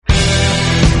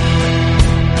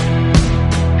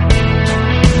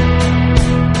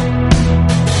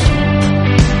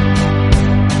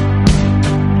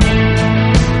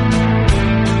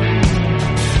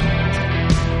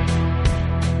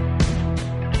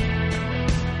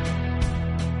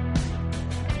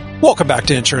Welcome back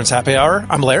to Insurance Happy Hour.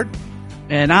 I'm Laird.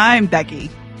 And I'm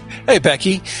Becky. Hey,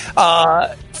 Becky.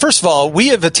 First of all, we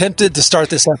have attempted to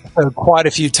start this episode quite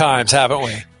a few times, haven't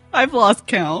we? I've lost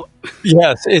count.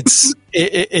 Yes,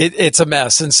 it's a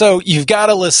mess. And so you've got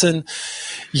to listen.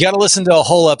 You got to listen to a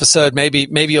whole episode. Maybe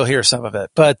you'll hear some of it.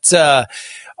 But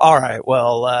all right.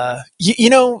 Well,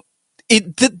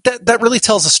 that really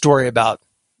tells a story about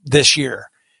this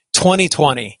year,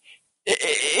 2020.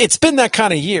 It's been that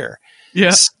kind of year.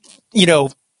 Yeah.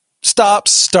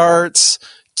 Stops, starts,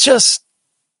 just,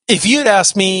 if you had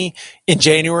asked me in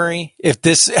January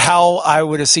how I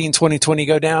would have seen 2020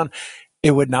 go down,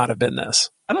 it would not have been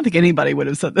this. I don't think anybody would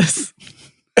have said this.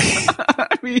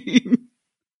 I mean,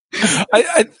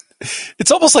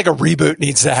 it's almost like a reboot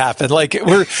needs to happen. Like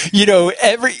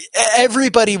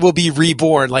everybody will be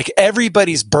reborn. Like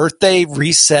everybody's birthday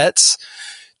resets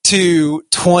to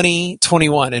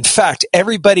 2021. In fact,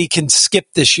 everybody can skip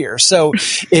this year. So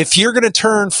if you're going to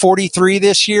turn 43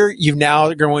 this year, you now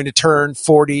are going to turn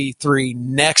 43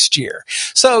 next year.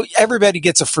 So everybody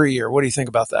gets a free year. What do you think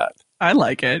about that? I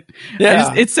like it.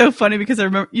 Yeah. It's so funny because I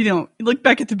remember, you look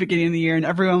back at the beginning of the year and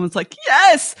everyone was like,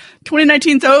 yes,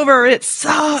 2019's over. It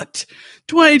sucked.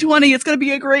 2020, it's going to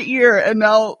be a great year. And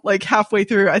now, like halfway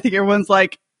through, I think everyone's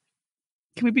like,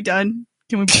 can we be done?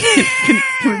 Can we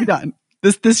be done?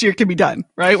 This year can be done,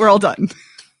 right? We're all done.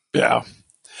 Yeah.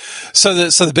 So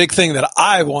the big thing that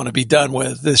I want to be done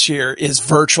with this year is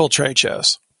virtual trade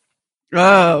shows.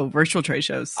 Oh, virtual trade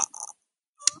shows.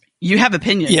 You have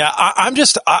opinions. Yeah,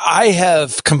 I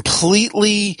have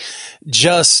completely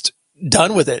just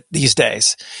done with it these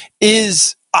days.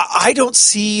 I don't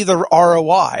see the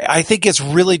ROI. I think it's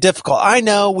really difficult. I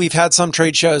know we've had some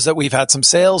trade shows that we've had some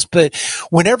sales, but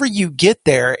whenever you get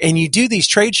there and you do these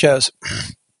trade shows,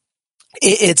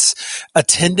 its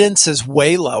attendance is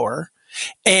way lower,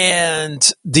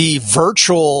 and the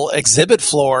virtual exhibit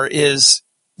floor is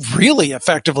really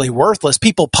effectively worthless.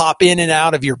 People pop in and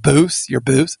out of your booth,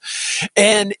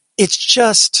 and it's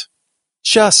just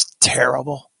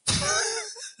terrible.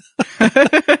 And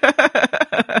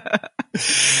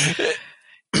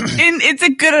it's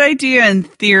a good idea in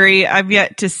theory. I've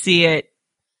yet to see it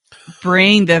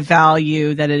bring the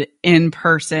value that an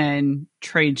in-person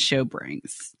trade show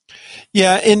brings.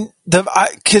 Yeah, and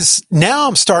because now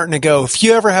I'm starting to go, if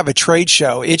you ever have a trade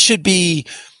show, it should be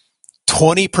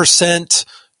 20%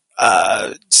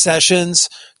 sessions,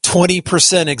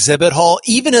 20% exhibit hall.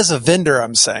 Even as a vendor,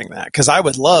 I'm saying that because I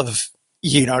would love,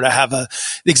 to have a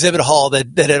exhibit hall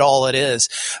that all it is.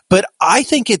 But I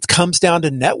think it comes down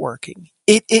to networking.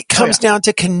 It comes down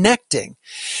to connecting.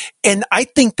 And I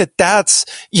think that's,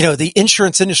 the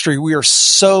insurance industry, we are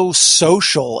so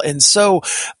social and so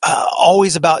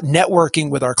always about networking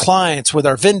with our clients, with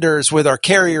our vendors, with our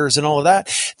carriers and all of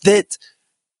that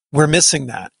we're missing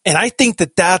that. And I think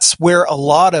that's where a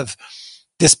lot of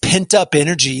this pent up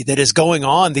energy that is going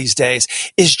on these days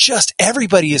is just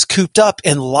everybody is cooped up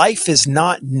and life is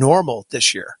not normal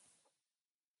this year.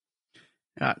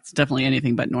 It's definitely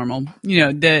anything but normal.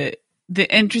 The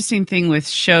interesting thing with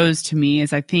shows to me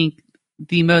is I think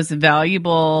the most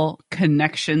valuable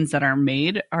connections that are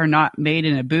made are not made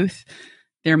in a booth.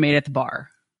 They're made at the bar.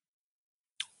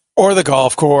 Or the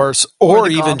golf course, or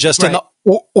even just in the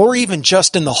or even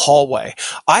just in the hallway.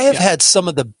 I have had some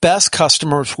of the best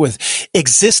customers with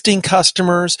existing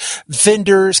customers,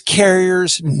 vendors,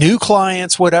 carriers, new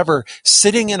clients, whatever,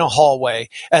 sitting in a hallway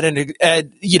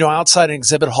outside an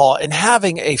exhibit hall and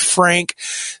having a frank,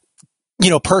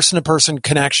 person-to-person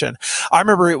connection. I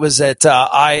remember it was at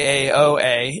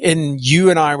IAOA, and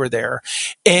you and I were there,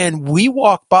 and we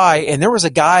walked by, and there was a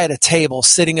guy at a table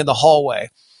sitting in the hallway.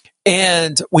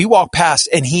 And we walked past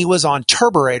and he was on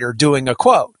Turburator doing a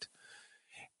quote.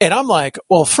 And I'm like,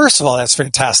 well, first of all, that's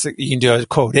fantastic. You can do a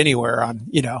quote anywhere on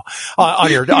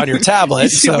your tablet.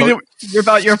 So you're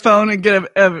about your phone and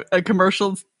get a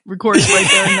commercial recorded right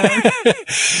there and there.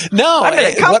 No, I'm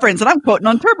at a conference and I'm quoting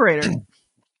on Turburator.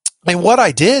 And what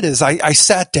I did is I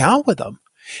sat down with him.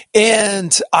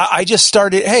 And I just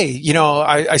started, hey,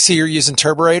 I see you're using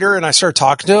Turburator, and I started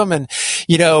talking to him, and,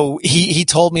 he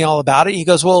told me all about it. He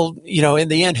goes, well, in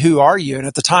the end, who are you? And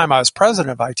at the time I was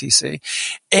president of ITC,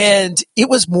 and it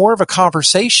was more of a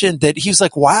conversation that he was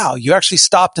like, wow, you actually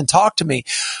stopped and talked to me.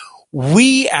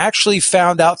 We actually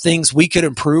found out things we could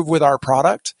improve with our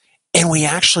product, and we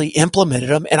actually implemented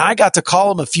them. And I got to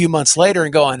call him a few months later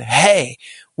and going, hey,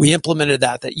 we implemented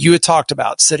that you had talked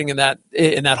about sitting in that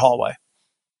hallway.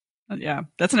 Yeah,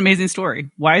 that's an amazing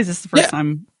story. Why is this the first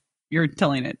time you're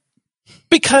telling it?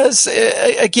 Because,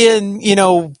 again,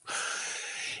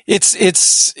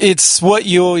 It's what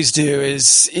you always do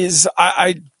is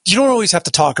you don't always have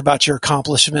to talk about your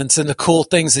accomplishments and the cool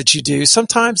things that you do.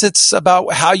 Sometimes it's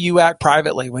about how you act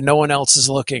privately when no one else is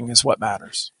looking is what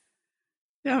matters.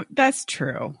 Yeah, that's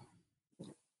true.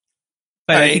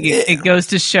 But I think it goes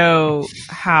to show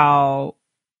how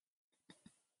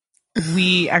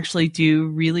we actually do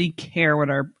really care what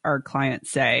our clients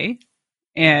say,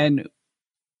 and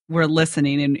we're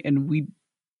listening, and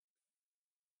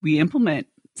we implement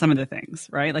some of the things,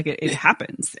 right? Like it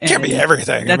happens. It can't be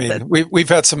everything. I mean, we've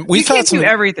had some. We can't do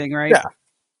everything, right? Yeah.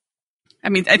 I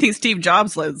mean, I think Steve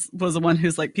Jobs was the one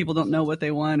who's like, people don't know what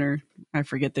they want, or I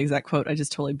forget the exact quote. I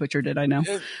just totally butchered it. I know.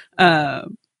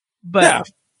 But yeah.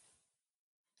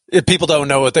 If people don't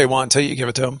know what they want until you give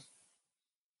it to them.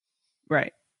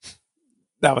 Right.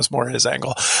 That was more his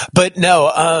angle. But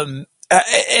no,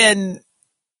 and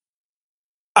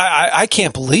I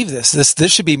can't believe this.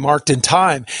 This should be marked in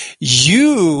time.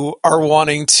 You are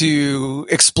wanting to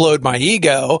explode my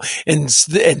ego and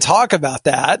talk about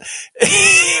that.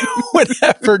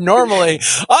 Whenever normally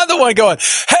I'm the one going,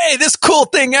 hey, this cool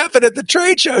thing happened at the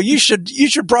trade show. You should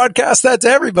broadcast that to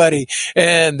everybody.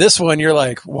 And this one, you're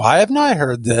like, why haven't I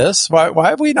heard this? Why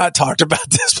have we not talked about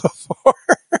this before?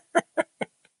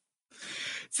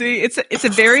 See, it's a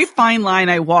very fine line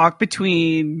I walk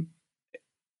between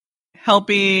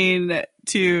helping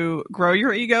to grow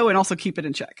your ego and also keep it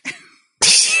in check.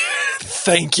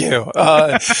 Thank you.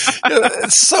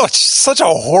 It's such a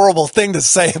horrible thing to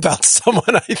say about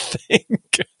someone, I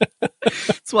think.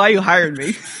 That's why you hired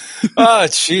me. Oh,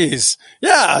 jeez.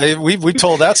 Yeah, we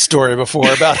told that story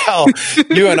before about how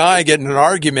you and I get in an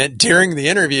argument during the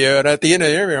interview, and at the end of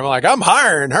the interview, I'm like, I'm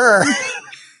hiring her.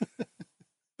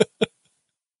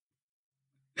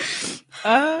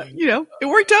 It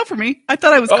worked out for me. I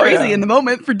thought I was crazy in the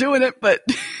moment for doing it, but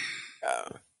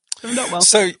turned out well.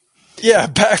 So, yeah,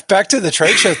 back to the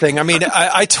trade show thing. I mean,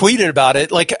 I tweeted about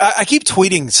it. Like, I keep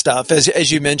tweeting stuff,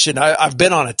 as you mentioned. I've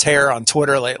been on a tear on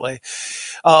Twitter lately.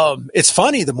 It's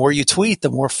funny. The more you tweet, the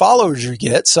more followers you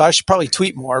get. So I should probably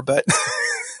tweet more, but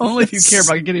only if you care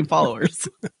about getting followers.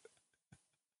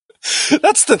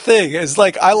 That's the thing, is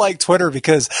like, I like Twitter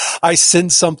because I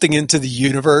send something into the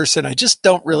universe and I just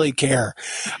don't really care.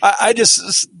 I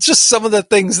just some of the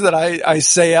things that I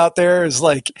say out there is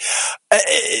like,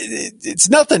 it's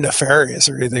nothing nefarious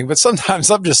or anything, but sometimes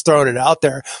I'm just throwing it out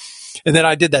there. And then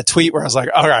I did that tweet where I was like,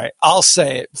 all right, I'll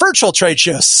say it. Virtual trade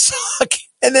shows suck.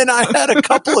 And then I had a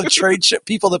couple of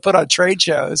people that put on trade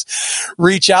shows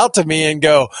reach out to me and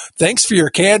go, thanks for your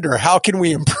candor. How can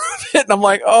we improve it? And I'm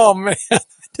like, oh man, I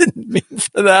didn't mean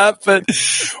for that. But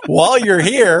while you're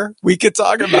here, we could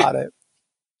talk about it.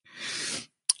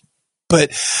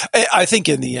 But I think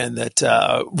in the end that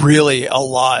really a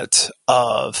lot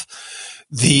of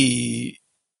the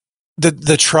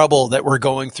trouble that we're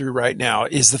going through right now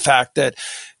is the fact that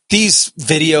these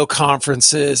video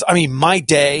conferences, I mean, my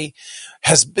day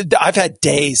I've had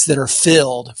days that are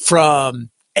filled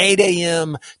from 8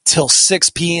 a.m. till 6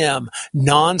 p.m.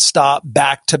 nonstop,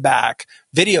 back to back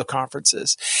video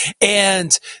conferences.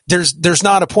 And there's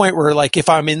not a point where, like, if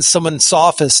I'm in someone's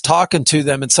office talking to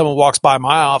them and someone walks by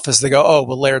my office, they go, oh,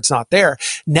 well, Laird's not there.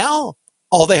 Now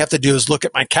all they have to do is look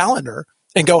at my calendar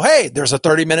and go, hey, there's a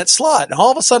 30-minute slot. And all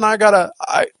of a sudden I got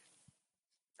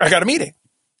a meeting.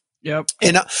 Yep.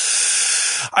 And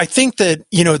I think that,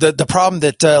 the problem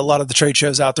that a lot of the trade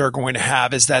shows out there are going to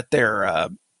have is that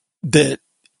that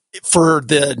for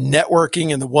the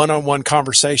networking and the one-on-one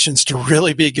conversations to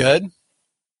really be good,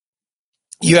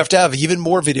 you have to have even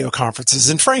more video conferences.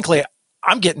 And frankly,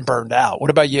 I'm getting burned out.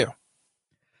 What about you?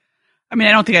 I mean,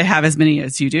 I don't think I have as many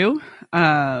as you do.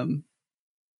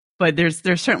 But there's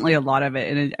certainly a lot of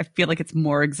it. And I feel like it's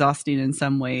more exhausting in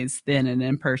some ways than an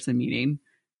in-person meeting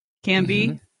can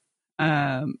be.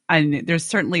 And there's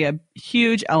certainly a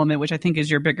huge element, which I think is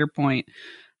your bigger point,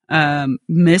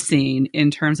 missing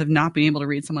in terms of not being able to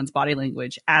read someone's body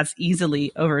language as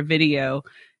easily over video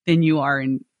than you are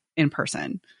in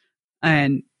person.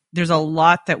 And there's a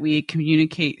lot that we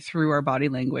communicate through our body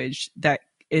language that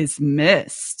is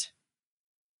missed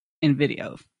in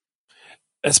video.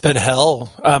 It's been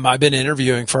hell. I've been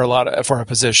interviewing for a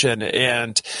position,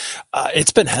 and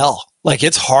it's been hell. Like,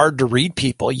 it's hard to read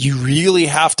people. You really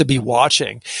have to be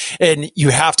watching, and you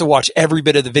have to watch every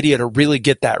bit of the video to really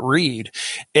get that read.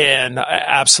 And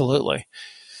absolutely.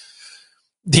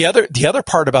 The other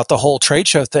part about the whole trade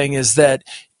show thing is that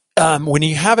when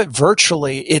you have it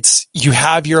virtually, you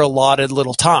have your allotted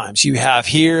little times. You have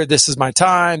here, this is my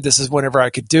time, this is whenever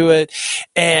I could do it.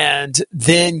 And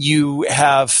then you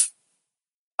have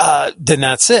then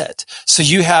that's it. So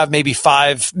you have maybe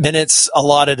 5 minutes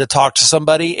allotted to talk to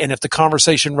somebody. And if the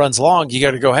conversation runs long, you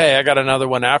got to go, hey, I got another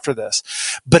one after this.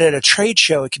 But at a trade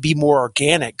show, it could be more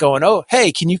organic going, oh,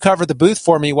 hey, can you cover the booth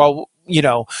for me while,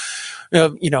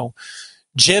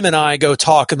 Jim and I go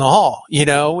talk in the hall.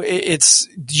 It's,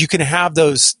 you can have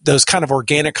those kind of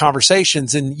organic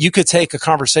conversations, and you could take a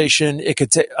conversation. It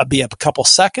could be a couple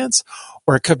seconds,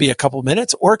 or it could be a couple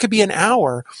minutes, or it could be an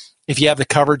hour if you have the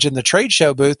coverage in the trade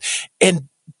show booth. And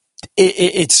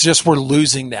it's just, we're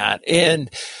losing that. And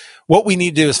what we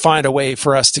need to do is find a way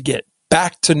for us to get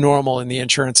back to normal in the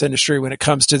insurance industry when it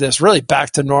comes to this, really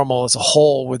back to normal as a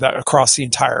whole across the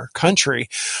entire country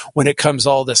when it comes to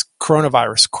all this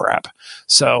coronavirus crap.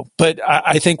 So, but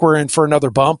I think we're in for another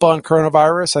bump on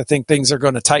coronavirus. I think things are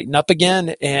going to tighten up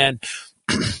again. And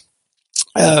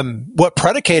what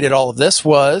predicated all of this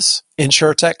was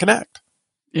InsurTech Connect.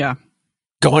 Yeah.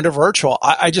 Going to virtual.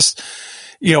 I just,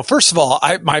 first of all,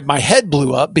 my head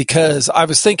blew up because I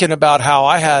was thinking about how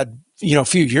I had, a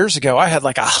few years ago, I had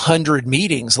like 100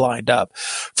 meetings lined up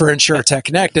for InsurTech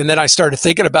Connect. And then I started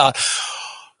thinking about,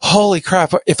 holy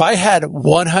crap, if I had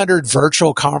 100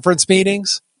 virtual conference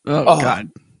meetings. Oh God.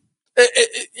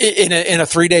 In a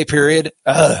 3-day period.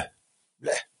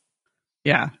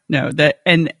 Yeah, no,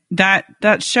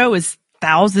 that show is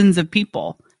thousands of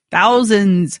people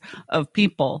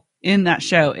in that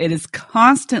show. It is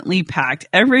constantly packed.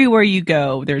 Everywhere you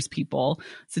go, there's people.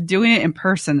 So doing it in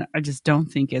person, I just don't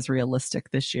think is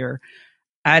realistic this year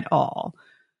at all.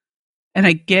 And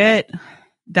I get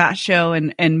that show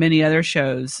and many other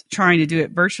shows trying to do it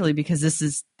virtually because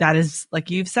that is, like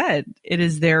you've said, it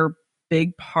is their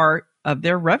big part of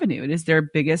their revenue. It is their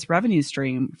biggest revenue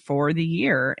stream for the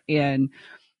year. And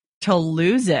to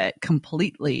lose it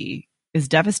completely is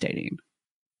devastating.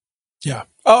 Yeah.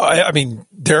 Oh, I mean,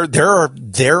 there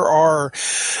are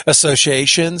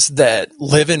associations that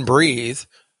live and breathe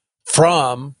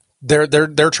from their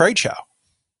trade show,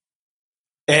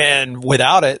 and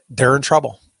without it, they're in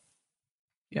trouble.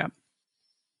 Yeah.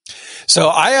 So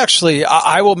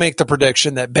I will make the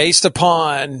prediction that based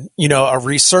upon, a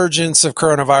resurgence of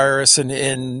coronavirus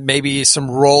and maybe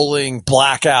some rolling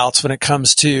blackouts when it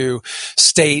comes to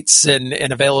states and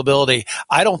availability,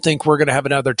 I don't think we're going to have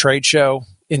another trade show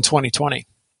in 2020,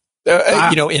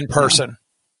 in person.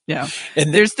 Yeah.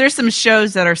 And there's some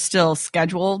shows that are still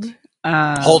scheduled.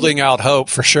 Holding out hope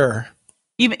for sure.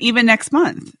 Even next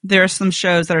month, there are some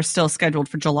shows that are still scheduled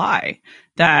for July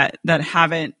that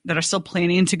are still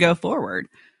planning to go forward.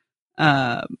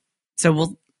 So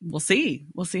we'll see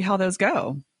how those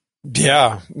go.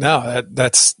 Yeah, no,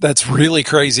 that's really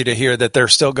crazy to hear that they're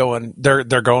still going. They're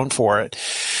going for it,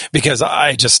 because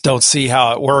I just don't see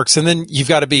how it works. And then you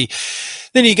got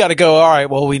to go, all right,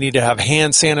 well, we need to have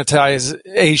hand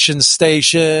sanitization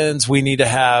stations. We need to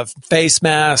have face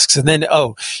masks. And then,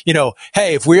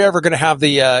 hey, if we're ever going to have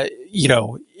the,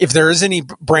 if there is any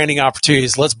branding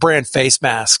opportunities, let's brand face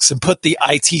masks and put the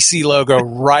ITC logo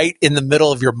right in the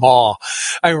middle of your maw.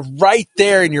 Right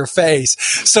there in your face.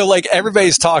 So like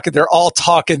everybody's talking, they're all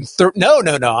talking. No.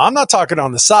 I'm not talking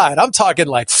on the side. I'm talking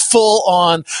like full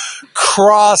on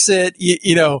cross it,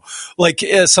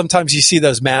 sometimes you see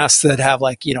those masks that have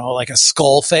like a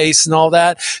skull face and all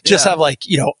that. Just have like,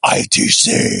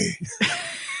 ITC.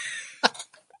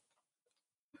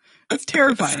 That's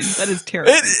terrifying. That is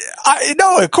terrifying. I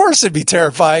know, of course it'd be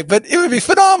terrifying, but it would be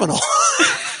phenomenal.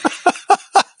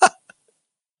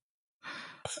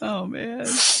 Oh man.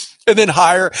 And then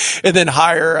hire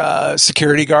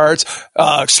security guards.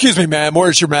 Excuse me, ma'am,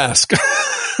 where's your mask?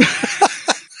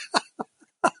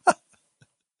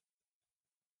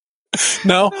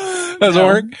 No? Doesn't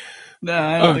work? No,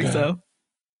 I don't think so.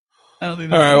 I don't think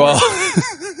that's all right,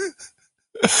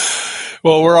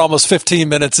 well, we're almost 15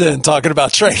 minutes in talking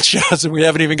about trade shows, and we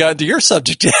haven't even gotten to your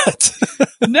subject yet.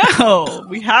 No,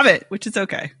 we haven't, which is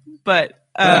okay. But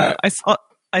right.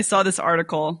 I saw this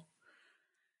article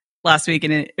last week,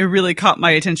 and it really caught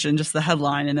my attention, just the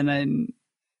headline. And then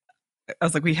I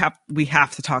was like, we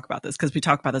have to talk about this, because we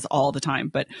talk about this all the time.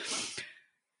 But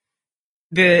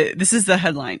this is the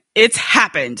headline. It's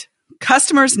happened.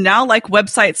 Customers now like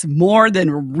websites more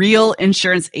than real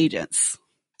insurance agents.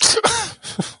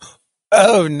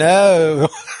 Oh no.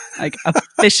 Like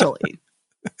officially.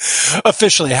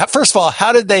 Officially. First of all,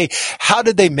 how did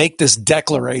they make this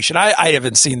declaration? I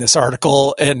haven't seen this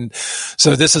article, and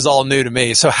so this is all new to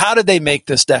me. So how did they make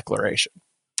this declaration?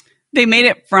 They made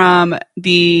it from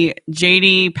the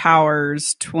J.D.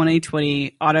 Powers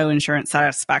 2020 Auto Insurance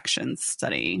Satisfaction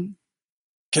Study.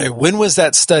 Okay, when was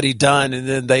that study done? And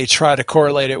then they try to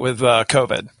correlate it with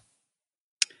COVID.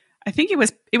 I think it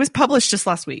was published just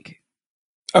last week.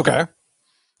 Okay.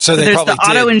 So they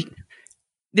probably did.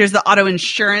 There's the auto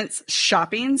insurance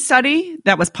shopping study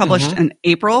that was published in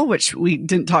April, which we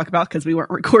didn't talk about because we weren't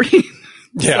recording.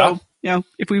 Yeah. So,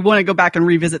 if we want to go back and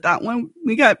revisit that one,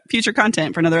 we got future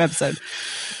content for another episode.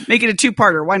 Make it a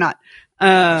 2-parter. Why not?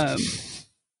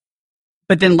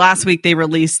 But then last week they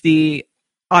released the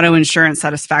auto insurance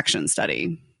satisfaction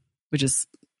study, which is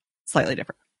slightly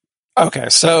different. Okay.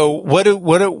 So what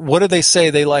do they say?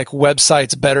 They like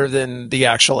websites better than the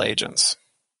actual agents?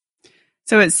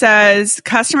 So it says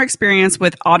customer experience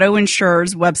with auto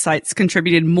insurers websites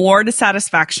contributed more to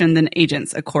satisfaction than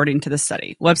agents, according to the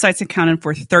study. Websites accounted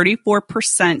for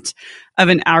 34% of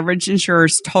an average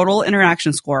insurer's total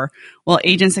interaction score, while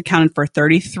agents accounted for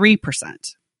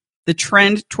 33%. The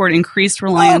trend toward increased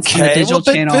reliance on the digital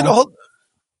channel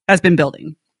has been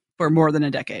building for more than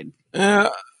a decade.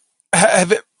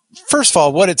 First of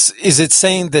all, is it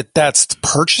saying that that's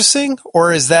purchasing,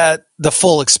 or is that the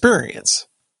full experience?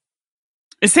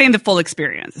 It's saying the full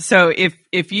experience. So if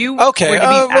you were to be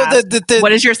asked,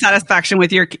 what is your satisfaction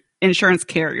with your insurance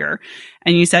carrier?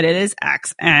 And you said it is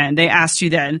X, and they asked you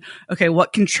then, okay,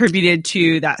 what contributed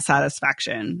to that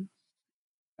satisfaction?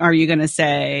 Are you going to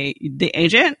say the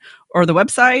agent or the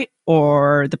website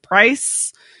or the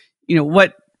price?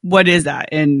 What is that?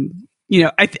 And,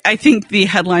 I think the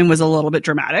headline was a little bit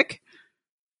dramatic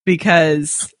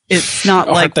because it's not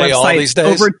like they websites all these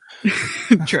days?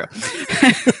 True.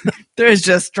 There's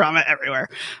just drama everywhere.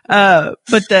 But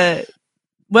the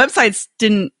websites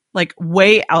didn't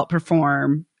way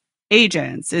outperform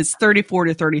agents. It's 34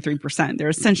 to 33%. They're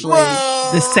essentially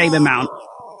the same amount.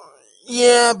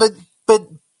 Yeah, but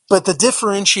the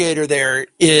differentiator there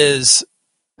is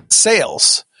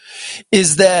sales.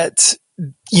 Is that,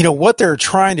 what they're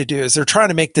trying to do is they're trying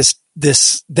to make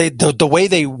the way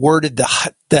they worded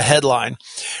the headline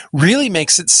really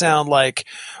makes it sound like,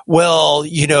 well,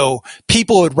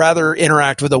 people would rather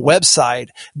interact with a website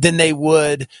than they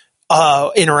would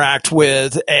interact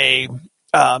with an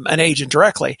agent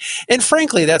directly. And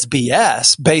frankly, that's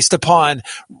BS based upon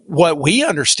what we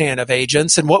understand of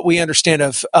agents and what we understand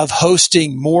of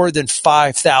hosting more than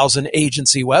 5,000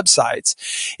 agency websites,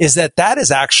 is that is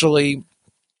actually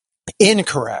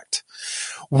incorrect.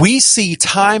 We see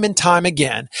time and time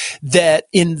again that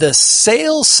in the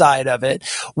sales side of it,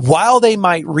 while they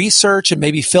might research and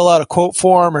maybe fill out a quote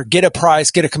form or get a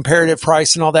price, get a comparative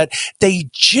price and all that, they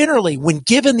generally, when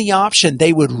given the option,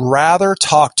 they would rather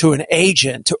talk to an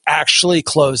agent to actually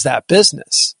close that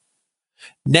business.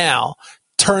 Now,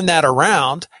 turn that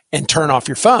around and turn off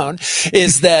your phone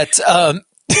is that, I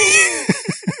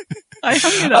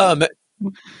hung it up.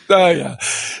 Yeah.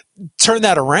 Turn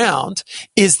that around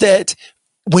is that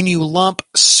when you lump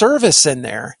service in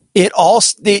there, it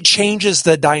changes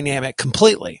the dynamic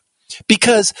completely.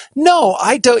 Because no,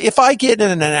 I don't. If I get in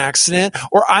an accident,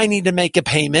 or I need to make a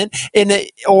payment,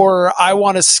 or I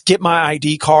want to skip my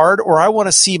ID card, or I want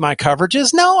to see my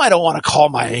coverages, no, I don't want to call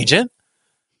my agent.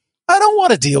 I don't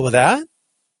want to deal with that,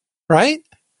 right?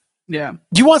 Yeah,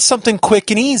 you want something quick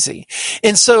and easy,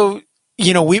 and so.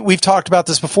 We've talked about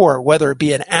this before, whether it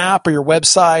be an app or your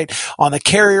website, on the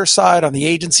carrier side, on the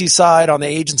agency side, on the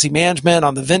agency management,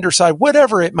 on the vendor side,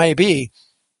 whatever it may be,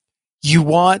 you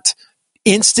want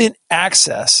instant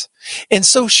access. And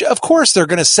so, of course, they're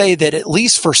going to say that at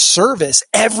least for service,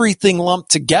 everything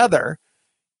lumped together,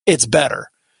 it's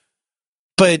better.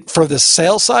 But for the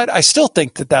sales side, I still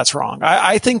think that that's wrong.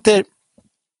 I think that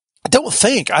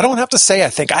I don't have to say I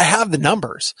think. I have the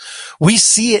numbers. We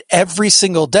see it every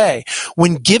single day.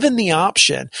 When given the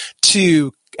option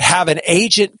to have an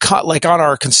agent, like on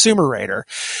our Consumer Rater,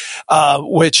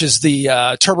 which is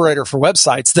the turbo rater for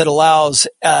websites that allows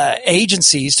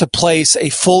agencies to place a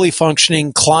fully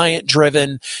functioning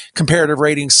client-driven comparative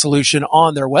rating solution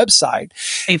on their website.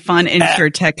 A fun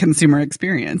InsurTech consumer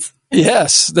experience.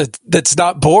 Yes, that's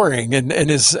not boring and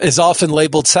is often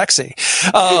labeled sexy.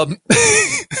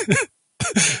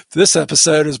 This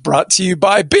episode is brought to you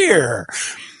by beer,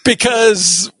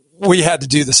 because we had to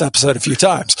do this episode a few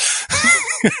times.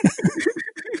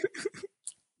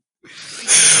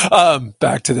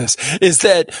 Back to this, is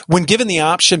that when given the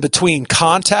option between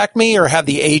contact me or have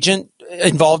the agent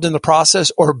involved in the process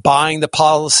or buying the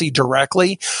policy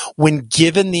directly, when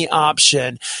given the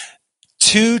option,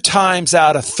 2 times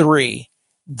out of 3,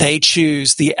 they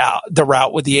choose the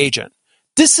route with the agent.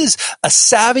 This is a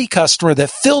savvy customer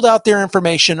that filled out their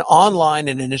information online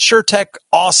in an InsurTech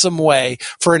awesome way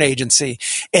for an agency,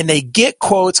 and they get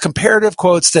quotes, comparative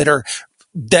quotes that are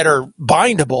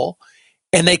bindable,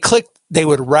 and they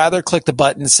would rather click the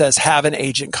button that says have an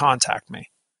agent contact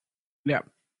me. Yeah.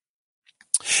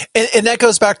 And that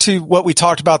goes back to what we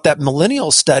talked about, that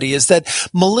millennial study, is that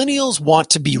millennials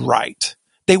want to be right.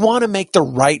 They want to make the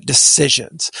right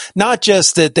decisions, not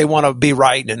just that they want to be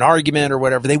right in an argument or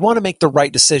whatever. They want to make the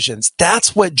right decisions.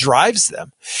 That's what drives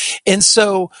them. And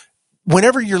so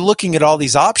whenever you're looking at all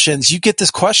these options, you get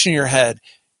this question in your head,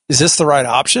 is this the right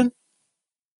option?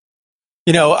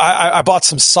 You know, I bought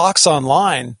some socks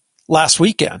online last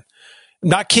weekend. I'm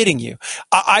not kidding you.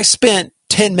 I spent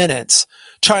 10 minutes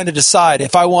trying to decide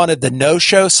if I wanted the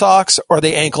no-show socks or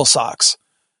the ankle socks.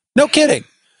 No kidding.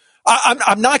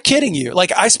 I'm not kidding you.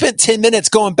 Like, I spent 10 minutes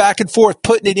going back and forth,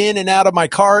 putting it in and out of my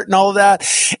cart and all of that.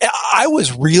 I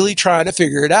was really trying to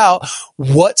figure it out,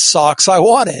 what socks I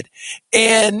wanted.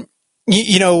 And,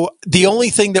 you know, the only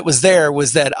thing that was there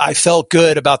was that I felt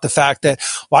good about the fact that,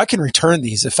 well, I can return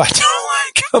these if I don't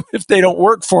like them, if they don't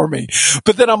work for me.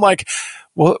 But then I'm like,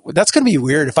 well, that's going to be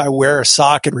weird if I wear a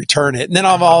sock and return it. And then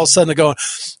I'm all of a sudden going,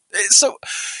 so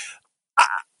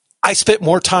I spent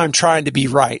more time trying to be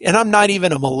right. And I'm not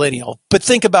even a millennial, but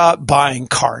think about buying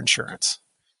car insurance.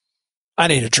 I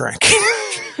need a drink.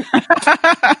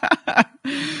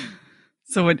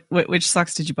 So which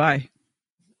socks did you buy?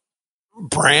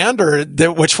 Brand, or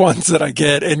which ones did I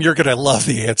get? And you're going to love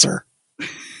the answer.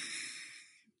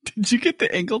 Did you get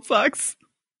the ankle socks?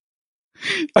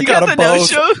 I got them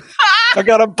both. I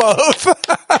got them both.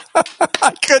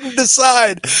 I couldn't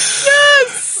decide.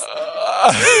 Yes.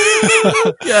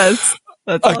 Yes.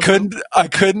 That's awesome. I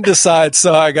couldn't decide,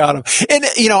 so I got them. And,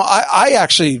 you know, I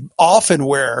actually often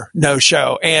wear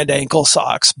no-show and ankle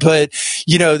socks, but,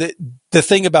 you know, the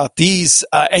thing about these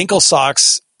ankle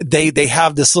socks, they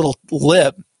have this little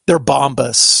lip. They're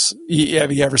Bombas.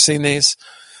 Have you ever seen these?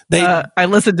 I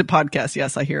listen to podcasts.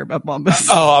 Yes, I hear about Bombas.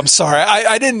 Oh, I'm sorry.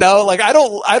 I didn't know. Like, I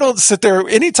don't sit there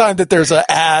anytime that there's an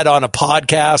ad on a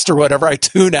podcast or whatever. I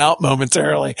tune out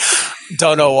momentarily.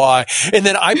 Don't know why. And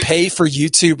then I pay for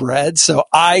YouTube Red, so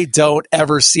I don't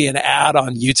ever see an ad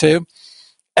on YouTube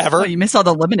ever. Oh, you miss all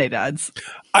the Lemonade ads.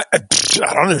 I don't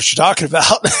know what you're talking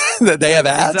about. That they have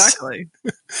ads. Exactly.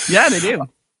 Yeah, they do.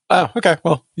 Oh, okay.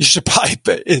 Well, you should buy,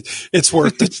 but it's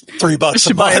worth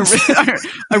 $3 a month.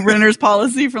 A renter's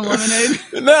policy from Lemonade.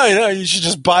 No, you should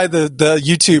just buy the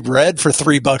YouTube Red for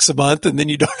 $3 a month, and then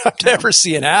you don't have to ever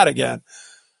see an ad again.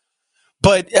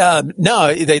 But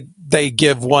no, they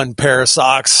give one pair of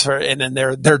socks, and then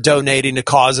they're donating to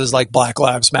causes like Black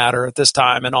Lives Matter at this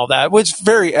time and all that, which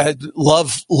very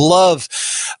love.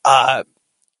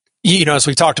 You know, as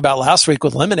we talked about last week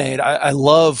with Lemonade, I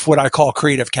love what I call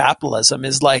creative capitalism,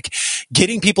 is like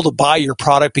getting people to buy your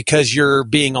product because you're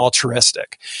being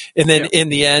altruistic. And then in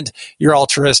the end, you're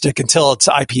altruistic until it's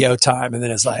IPO time. And then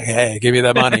it's like, hey, give me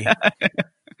that money.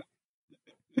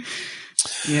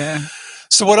 Yeah.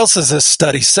 So what else does this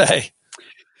study say?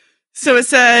 So it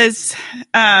says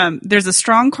there's a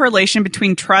strong correlation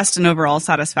between trust and overall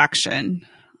satisfaction.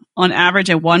 On average,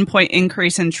 a 1-point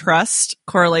increase in trust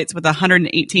correlates with a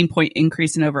 118-point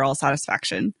increase in overall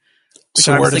satisfaction.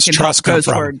 So where does trust come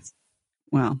from?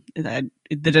 Well, it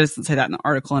doesn't say that in the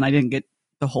article, and I didn't get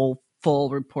the whole full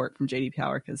report from JD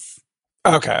Power because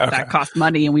that costs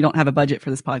money, and we don't have a budget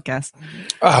for this podcast.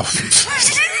 Oh.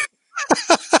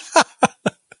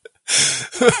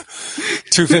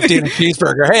 $2.50 in a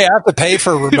cheeseburger. Hey, I have to pay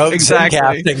for remote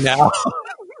casting now.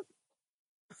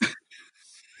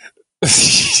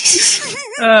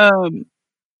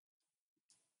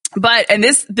 But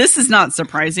this is not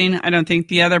surprising. I don't think.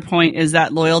 The other point is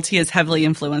that loyalty is heavily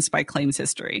influenced by claims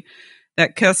history.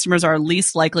 That customers are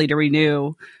least likely to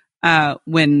renew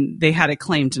when they had a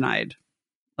claim denied.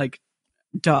 Like,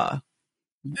 duh.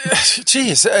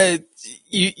 Jeez,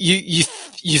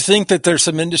 you think that there's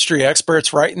some industry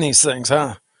experts writing these things,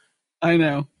 huh? I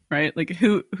know, right? Like,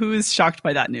 who is shocked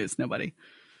by that news? Nobody.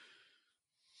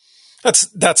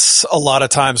 That's a lot of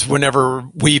times whenever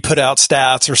we put out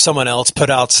stats or someone else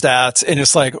put out stats, and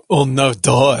it's like, oh no,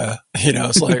 duh. You know,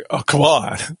 it's like, oh, come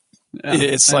on. Yeah,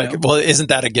 it's like, well, isn't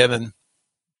that a given?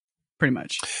 Pretty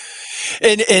much.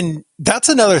 And that's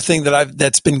another thing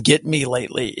that's been getting me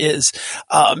lately is,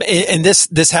 and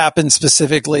this happens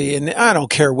specifically, and I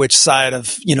don't care which side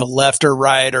of, you know, left or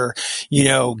right or, you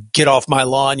know, get off my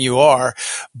lawn you are,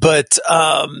 but,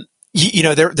 you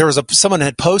know, there was someone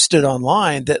had posted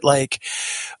online that like,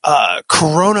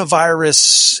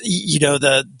 coronavirus, you know,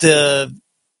 the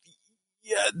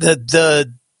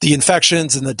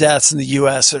infections and the deaths in the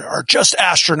U.S. are just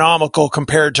astronomical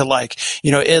compared to like,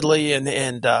 you know, Italy and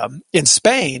in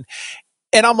Spain.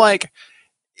 And I'm like,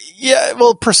 yeah,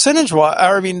 well, percentage wise,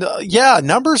 I mean, yeah,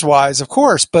 numbers wise, of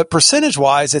course, but percentage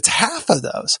wise, it's half of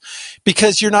those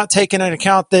because you're not taking into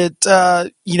account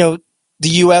that, you know, the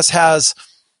U.S. has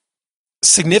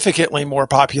significantly more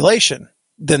population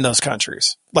than those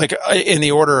countries, like in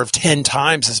the order of 10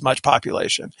 times as much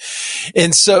population.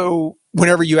 And so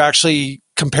whenever you actually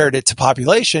compared it to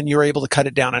population, you were able to cut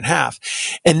it down in half.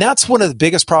 And that's one of the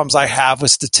biggest problems I have with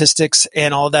statistics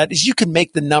and all that is you can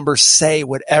make the numbers say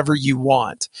whatever you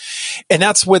want. And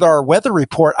that's with our weather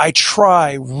report. I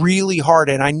try really hard,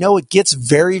 and I know it gets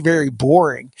very, very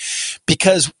boring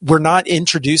because we're not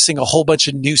introducing a whole bunch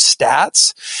of new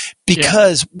stats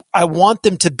because I want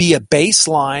them to be a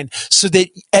baseline so that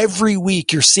every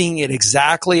week you're seeing it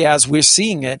exactly as we're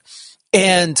seeing it.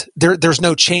 And there's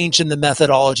no change in the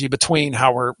methodology between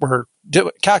how we're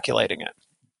calculating it.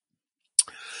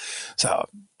 So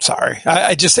sorry,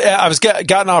 I was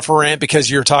gotten off a rant because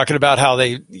you're talking about how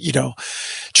they,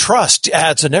 trust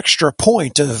adds an extra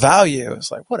point of value.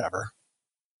 It's like, whatever.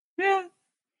 Yeah.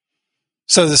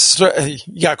 So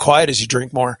you got quiet as you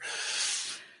drink more.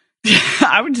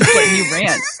 I would just letting you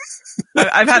rant.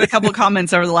 I've had a couple of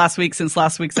comments over the last week since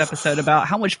last week's episode about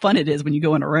how much fun it is when you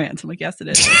go on a rant. I'm like, yes, it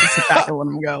is. I just sit back and let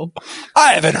them go.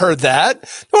 I haven't heard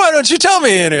that. Why don't you tell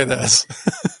me any of this?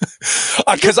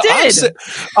 Because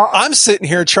I'm sitting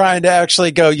here trying to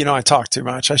actually go, I talk too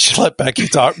much. I should let Becky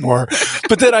talk more.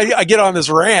 But then I get on this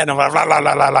rant. I'm like, la, la,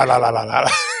 la, la, la, la, la,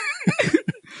 la.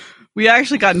 We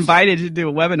actually got invited to do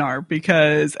a webinar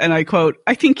because, and I quote,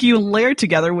 I think you and Laird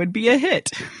together would be a hit.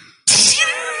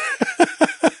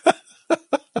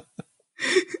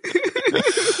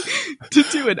 To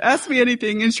do an Ask Me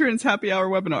Anything Insurance Happy Hour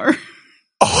webinar.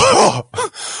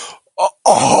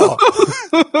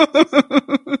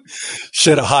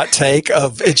 Shit, a hot take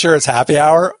of Insurance Happy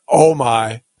Hour. Oh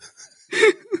my.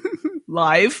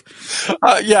 Live.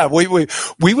 Yeah,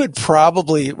 we'd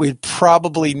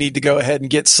probably need to go ahead and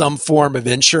get some form of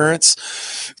insurance.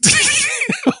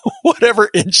 Whatever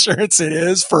insurance it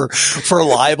is for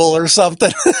libel or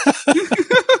something.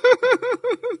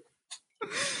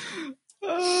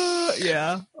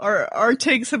 Yeah, our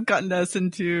takes have gotten us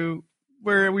into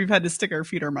where we've had to stick our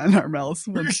feet in our mouths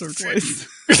once or twice.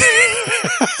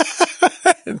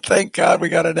 And thank God we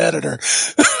got an editor.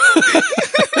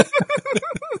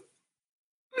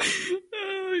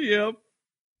 Yep.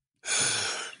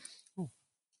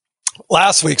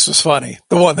 Last week's was funny.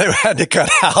 The one they had to cut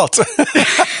out.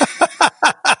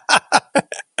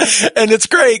 And it's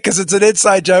great because it's an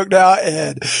inside joke now,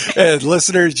 and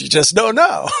listeners, you just don't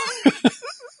know.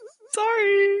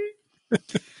 Sorry.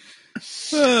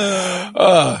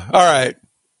 All right.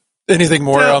 Anything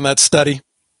more on that study?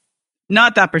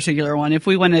 Not that particular one. If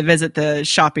we want to visit the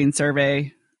shopping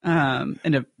survey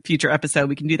in a future episode,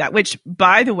 we can do that. Which,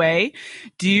 by the way,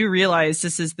 do you realize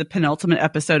this is the penultimate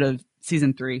episode of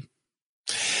season 3?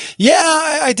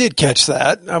 Yeah, I did catch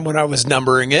that when I was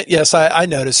numbering it. Yes, I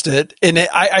noticed it. And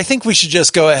I think we should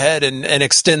just go ahead and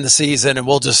extend the season, and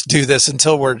we'll just do this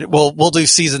until we'll do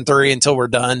season 3 until we're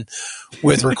done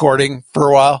with recording for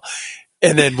a while.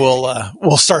 And then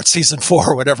we'll start season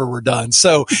 4 whenever we're done.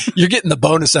 So you're getting the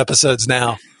bonus episodes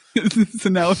now. So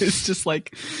now it's just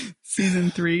like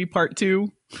season 3, part 2.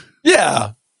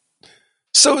 Yeah.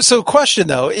 So question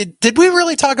though, did we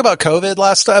really talk about COVID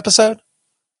last episode?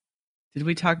 Did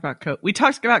we talk about COVID? We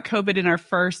talked about COVID in our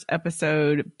first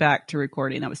episode back to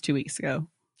recording. That was 2 weeks ago.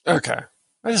 Okay.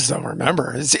 I just don't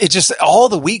remember. It just, all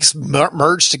the weeks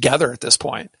merged together at this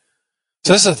point.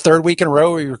 So this is the third week in a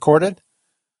row we recorded?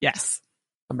 Yes.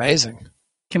 Amazing.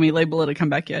 Can we label it a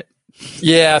comeback yet?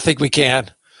 Yeah, I think we can.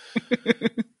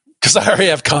 Because I already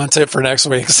have content for next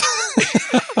week's.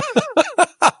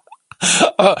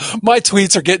 My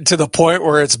tweets are getting to the point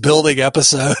where it's building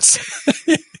episodes.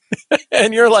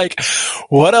 And you're like,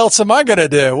 what else am I going to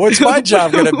do? What's my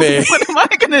job going to be? What am I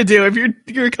going to do if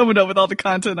you're coming up with all the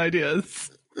content ideas?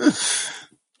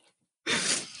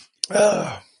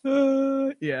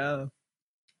 Yeah.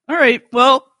 All right.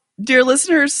 Well, dear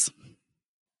listeners,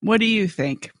 what do you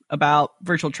think about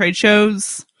virtual trade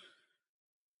shows?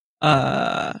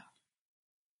 The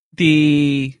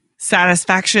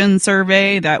satisfaction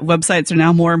survey that websites are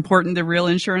now more important than real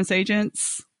insurance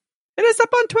agents. Hit us up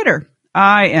on Twitter.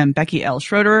 I am Becky L.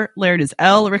 Schroeder. Laird is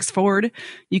L. Rixford.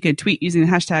 You can tweet using the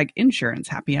hashtag Insurance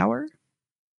Happy Hour.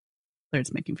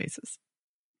 Laird's making faces.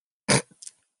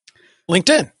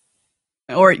 LinkedIn.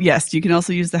 Or yes, you can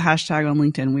also use the hashtag on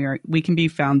LinkedIn. We can be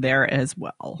found there as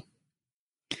well.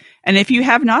 And if you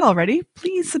have not already,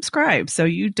 please subscribe so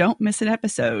you don't miss an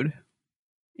episode.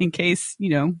 In case,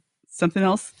 something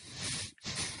else,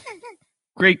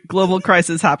 great global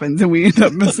crisis happens and we end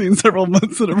up missing several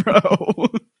months in a row.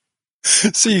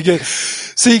 So you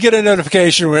get a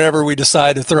notification whenever we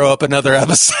decide to throw up another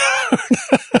episode.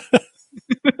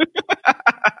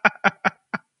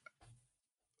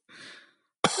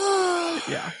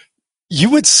 Yeah.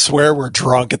 You would swear we're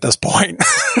drunk at this point,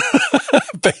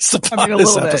 based upon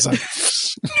this episode.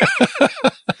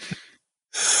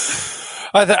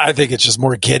 I think it's just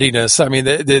more giddiness. I mean,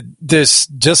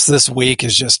 this week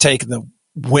has just taken the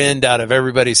wind out of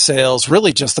everybody's sails.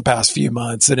 Really, just the past few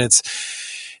months, and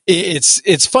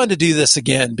it's fun to do this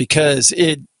again because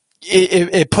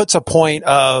it puts a point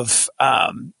of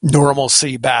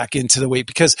normalcy back into the week,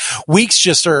 because weeks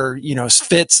just are,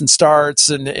 fits and starts,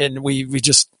 and we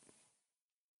just,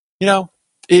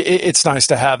 it's nice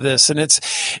to have this, and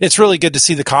it's really good to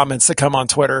see the comments that come on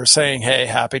Twitter saying, "Hey,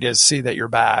 happy to see that you're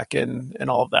back," and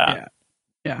all of that.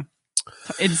 Yeah.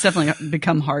 It's definitely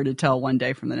become hard to tell one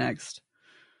day from the next.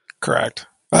 Correct.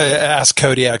 I asked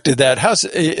Kodiak, did that?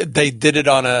 They did it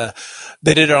on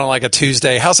like a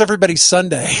Tuesday. How's everybody's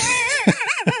Sunday?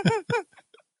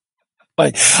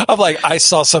 I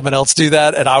saw someone else do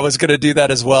that, and I was going to do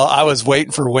that as well. I was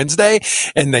waiting for Wednesday,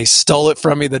 and they stole it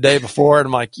from me the day before, and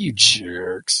I'm like, you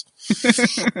jerks.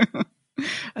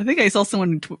 I think I saw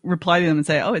someone reply to them and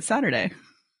say, "Oh, it's Saturday."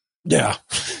 Yeah.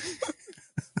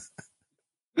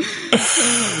 That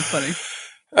was funny.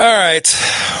 All right.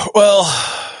 Well,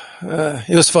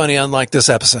 it was funny, unlike this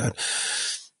episode.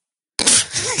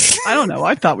 I don't know.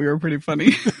 I thought we were pretty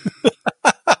funny.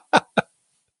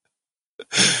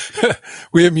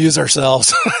 We amuse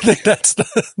ourselves. I think that's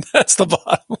the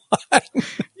bottom line.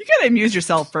 You got to amuse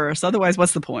yourself first. Otherwise,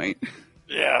 what's the point?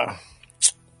 Yeah.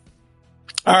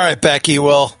 All right, Becky.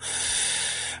 Well,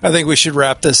 I think we should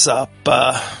wrap this up.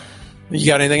 You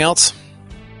got anything else?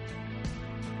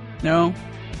 No.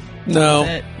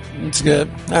 It's good.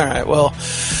 All right. Well,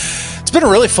 it's been a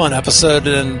really fun episode,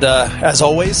 and as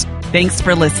always, thanks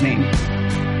for listening.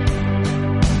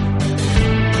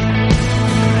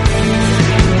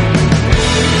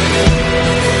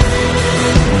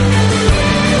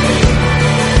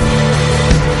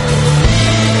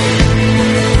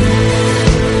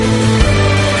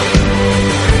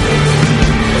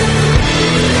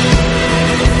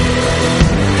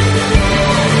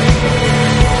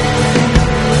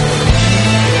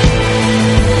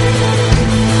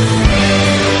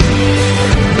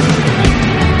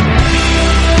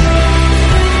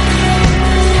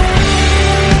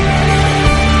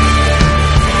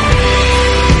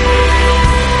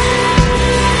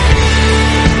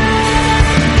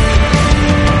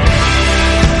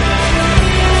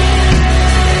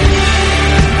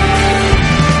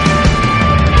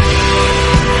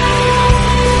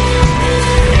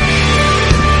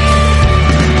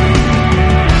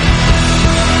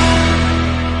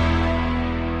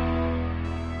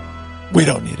 we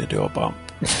don't need to do a bump.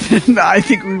 No, I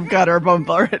think we've got our bump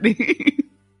already.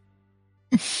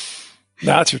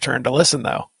 Now it's your turn to listen,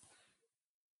 though.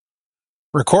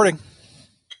 Recording.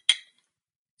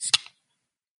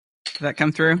 Did that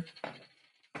come through?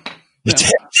 No.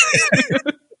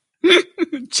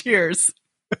 Cheers.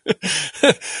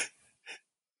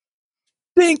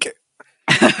 Think.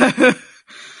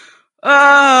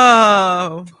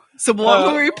 Oh. So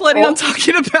what were you planning on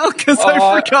talking about? Because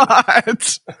I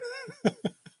forgot.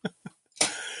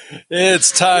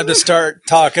 It's time to start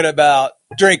talking about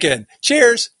drinking.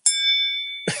 Cheers.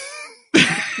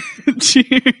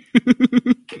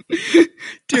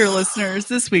 Dear listeners,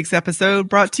 this week's episode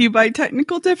brought to you by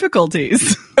technical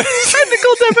difficulties.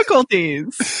 Technical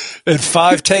difficulties. And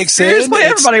 5 takes in. Here's why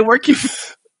everybody working.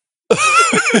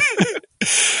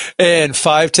 And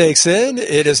 5 takes in.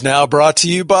 It is now brought to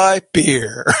you by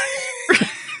beer.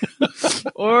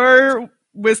 Or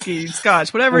whiskey,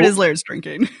 scotch, whatever it is Laird's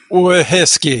drinking.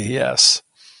 Whiskey, yes.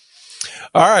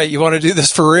 All right, you want to do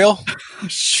this for real?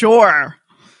 Sure.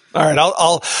 All right,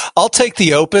 I'll take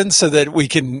the open so that we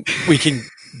can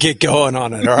get going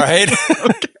on it. All right.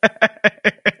 Okay.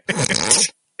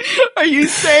 Are you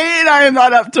saying I am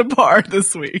not up to par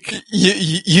this week?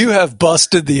 You have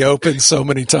busted the open so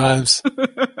many times.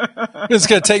 It's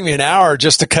going to take me an hour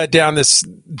just to cut down the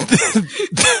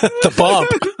bump.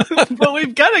 But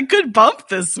we've got a good bump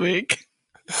this week.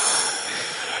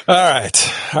 All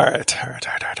right.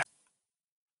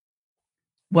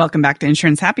 Welcome back to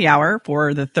Insurance Happy Hour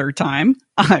for the third time.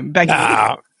 I'm Becky.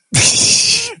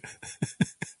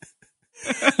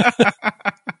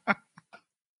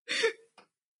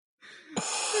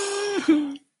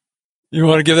 You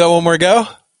want to give that one more go?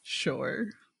 Sure.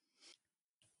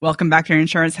 Welcome back to your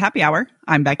Insurance Happy Hour.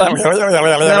 I'm Becky. I can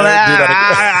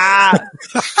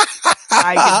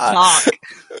talk.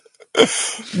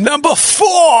 Number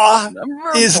 4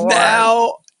 is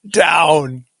now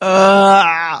down.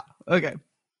 Okay.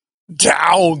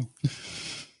 Down.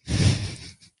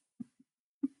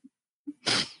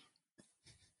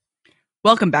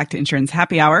 Welcome back to Insurance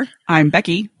Happy Hour. I'm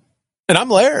Becky. And I'm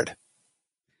Laird.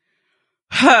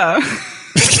 Huh.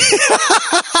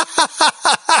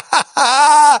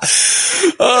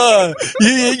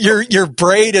 Your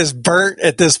brain is burnt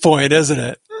at this point, isn't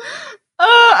it?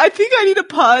 I think I need to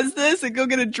pause this and go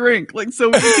get a drink, so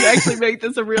we can actually make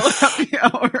this a real happy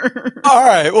hour. All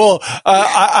right. Well,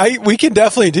 we can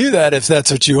definitely do that if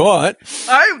that's what you want.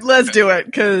 Let's do it,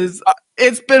 because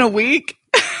it's been a week.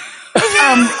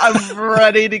 I'm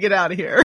ready to get out of here.